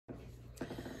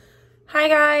Hi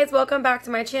guys, welcome back to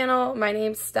my channel. My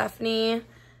name's Stephanie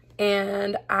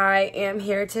and I am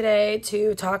here today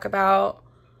to talk about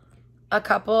a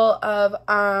couple of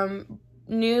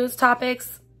news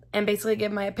topics and basically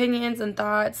give my opinions and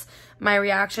thoughts, my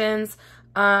reactions.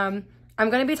 I'm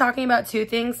going to be talking about two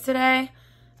things today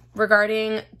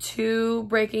regarding two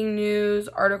breaking news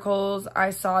articles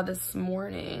I saw this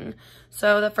morning.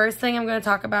 So the first thing I'm going to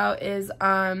talk about is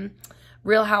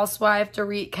Real Housewife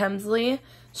Dorit Kemsley.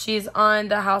 She's on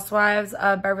the Housewives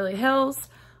of Beverly Hills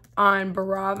on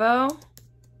Bravo,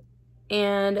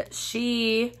 and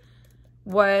she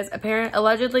was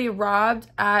allegedly robbed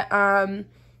at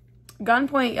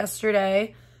gunpoint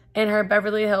yesterday in her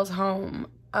Beverly Hills home.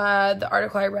 The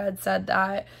article I read said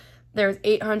that there's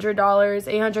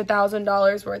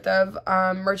 $800,000 worth of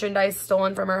merchandise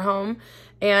stolen from her home,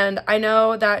 and I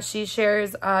know that she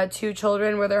shares 2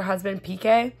 children with her husband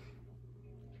PK.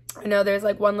 I know there's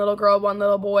like one little girl, one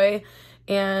little boy,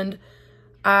 and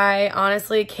I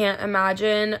honestly can't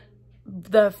imagine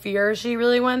the fear she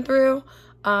really went through.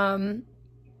 I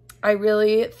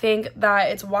really think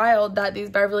that it's wild that these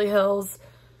Beverly Hills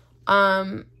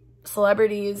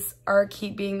celebrities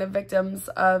keep being the victims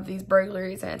of these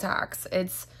burglaries and attacks.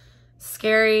 It's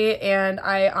scary, and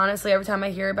I honestly, every time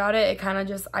I hear about it,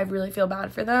 I really feel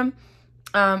bad for them.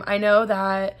 I know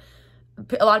that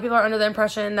a lot of people are under the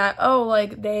impression that, oh,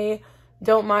 like, they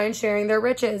don't mind sharing their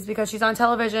riches because she's on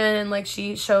television and, like,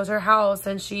 she shows her house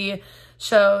and she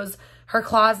shows her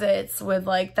closets with,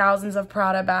 like, thousands of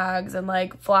Prada bags and,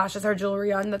 like, flashes her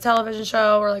jewelry on the television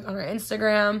show or, like, on her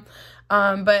Instagram.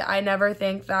 But I never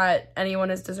think that anyone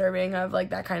is deserving of,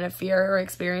 like, that kind of fear or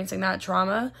experiencing that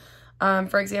trauma.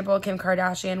 For example, Kim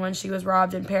Kardashian, when she was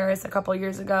robbed in Paris a couple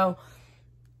years ago,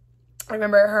 I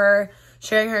remember her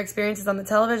sharing her experiences on the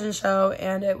television show,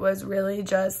 and it was really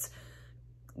just,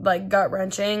 like,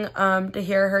 gut-wrenching to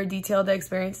hear her detail the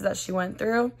experiences that she went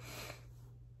through.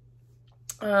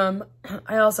 I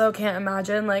also can't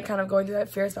imagine, like, kind of going through that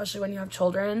fear, especially when you have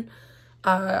children.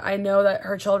 I know that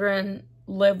her children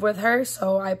live with her,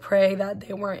 so I pray that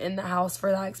they weren't in the house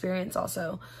for that experience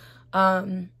also.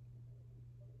 I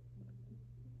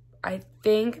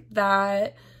think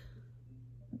that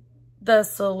the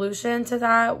solution to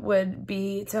that would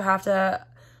be to have to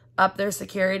up their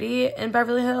security in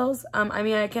Beverly Hills. I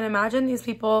mean, I can imagine these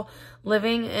people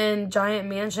living in giant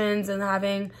mansions and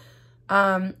having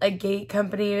a gate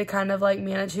company to kind of, like,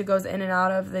 manage who goes in and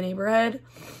out of the neighborhood.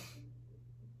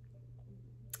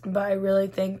 But I really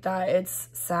think that it's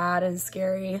sad and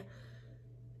scary.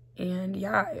 And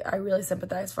yeah, I really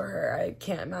sympathize for her. I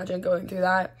can't imagine going through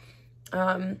that.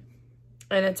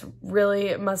 And it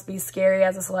must be scary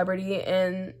as a celebrity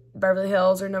in Beverly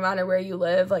Hills or no matter where you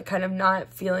live, like, kind of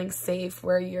not feeling safe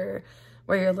where you're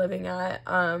living at,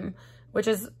 which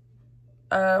is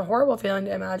a horrible feeling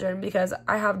to imagine because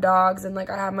I have dogs and, like,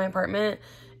 I have my apartment,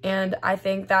 and I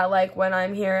think that, like, when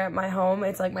I'm here at my home,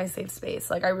 it's, like, my safe space.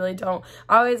 Like, I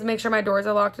always make sure my doors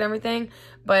are locked and everything,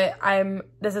 but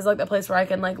this is, like, the place where I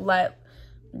can, like, let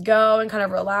go and kind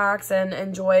of relax and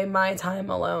enjoy my time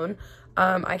alone.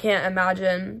 I can't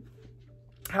imagine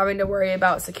having to worry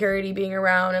about security being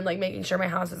around and, like, making sure my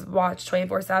house is watched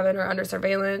 24/7 or under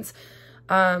surveillance.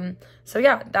 So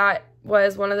yeah, that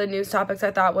was one of the news topics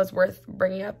I thought was worth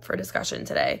bringing up for discussion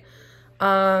today.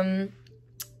 The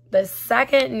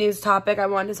second news topic I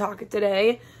wanted to talk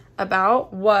today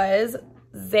about was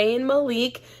Zayn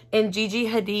Malik and Gigi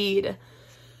Hadid.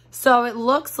 So it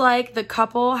looks like the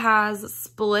couple has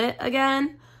split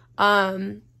again.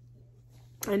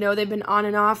 I know they've been on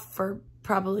and off for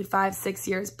probably 5-6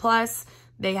 years plus.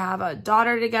 They have a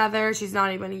daughter together. She's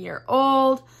not even a year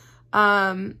old.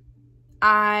 I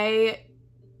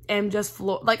am just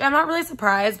like, I'm not really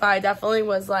surprised, but I definitely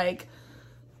was like,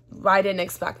 I didn't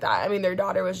expect that. I mean, their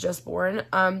daughter was just born.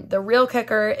 The real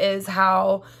kicker is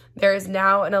how there is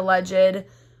now an alleged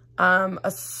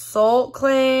assault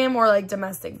claim or, like,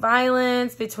 domestic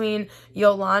violence between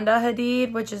Yolanda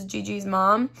Hadid, which is Gigi's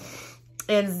mom,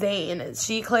 and Zayn.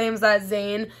 She claims that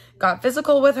Zayn got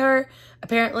physical with her.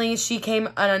 Apparently, she came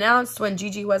unannounced when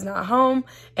Gigi was not home,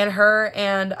 and her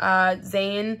and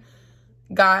Zayn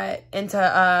got into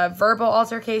a verbal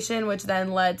altercation, which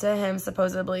then led to him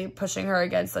supposedly pushing her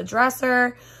against the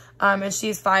dresser. And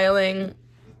she's filing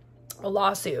a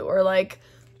lawsuit or, like,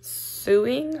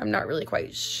 suing. I'm not really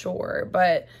quite sure,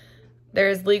 but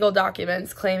there's legal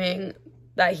documents claiming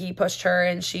that he pushed her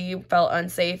and she felt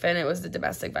unsafe and it was the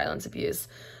domestic violence abuse.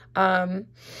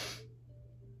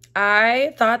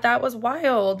 I thought that was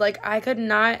wild. Like, I did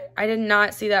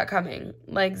not see that coming.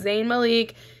 Like, Zayn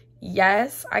Malik,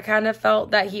 yes, I kind of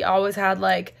felt that he always had,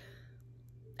 like,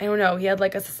 I don't know, he had,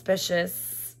 like, a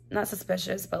suspicious not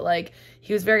suspicious, but like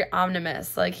he was very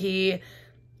ominous. Like he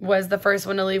was the first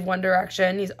one to leave One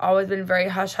Direction. He's always been very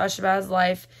hush-hush about his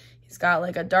life. He's got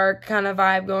like a dark kind of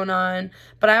vibe going on,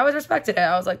 but I always respected it.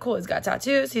 I was like, cool, he's got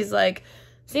tattoos. He's like,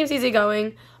 seems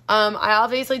easygoing. I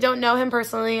obviously don't know him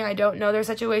personally. I don't know their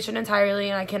situation entirely,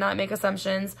 and I cannot make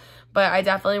assumptions, but I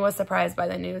definitely was surprised by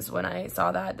the news when I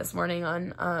saw that this morning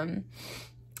on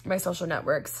my social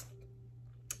networks.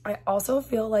 I also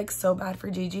feel like so bad for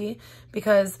Gigi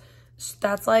because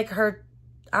that's like her,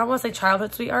 I don't want to say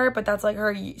childhood sweetheart, but that's like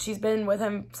her, she's been with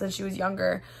him since she was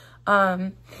younger.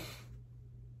 I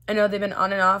know they've been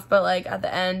on and off, but like at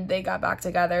the end they got back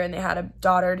together and they had a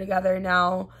daughter together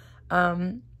now.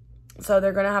 So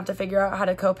they're going to have to figure out how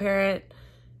to co-parent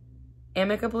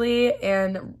amicably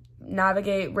and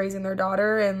navigate raising their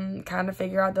daughter and kind of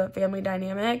figure out the family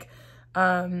dynamic.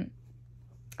 I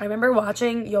remember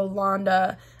watching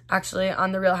Yolanda actually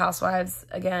on The Real Housewives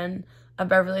again of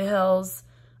Beverly Hills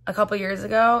a couple years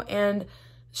ago, and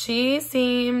she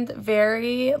seemed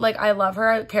very, like, I love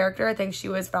her character. I think she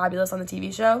was fabulous on the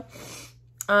TV show.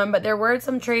 But there were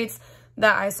some traits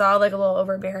that I saw like a little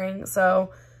overbearing,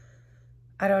 so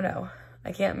I don't know.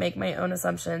 I can't make my own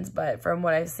assumptions, but from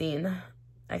what I've seen,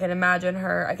 I can imagine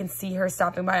her, I can see her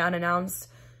stopping by unannounced,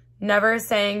 never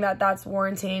saying that that's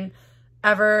warranting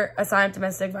ever a sign of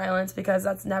domestic violence because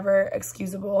that's never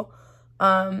excusable.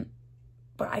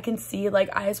 But I can see, like,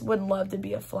 I just would love to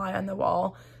be a fly on the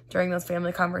wall during those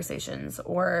family conversations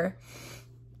or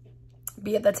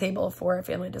be at the table for a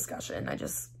family discussion. I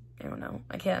don't know.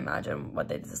 I can't imagine what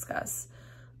they discuss.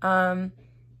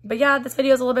 But yeah, this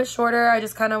video is a little bit shorter. I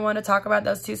just kind of want to talk about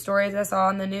those two stories I saw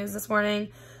on the news this morning.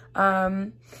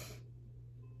 I'm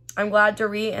glad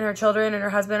Dorit and her children and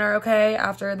her husband are okay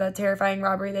after the terrifying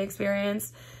robbery they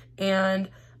experienced. And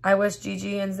I wish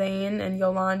Gigi and Zayn and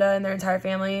Yolanda and their entire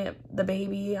family, the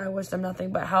baby, I wish them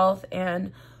nothing but health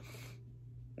and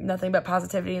nothing but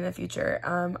positivity in the future.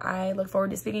 I look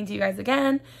forward to speaking to you guys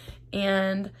again.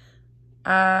 And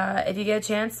if you get a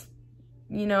chance,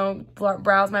 you know,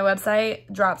 browse my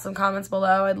website, drop some comments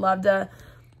below. I'd love to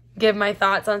give my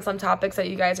thoughts on some topics that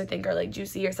you guys think are like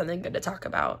juicy or something good to talk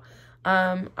about.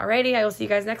 Alrighty, I will see you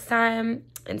guys next time.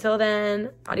 Until then,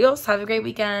 adios. Have a great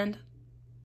weekend.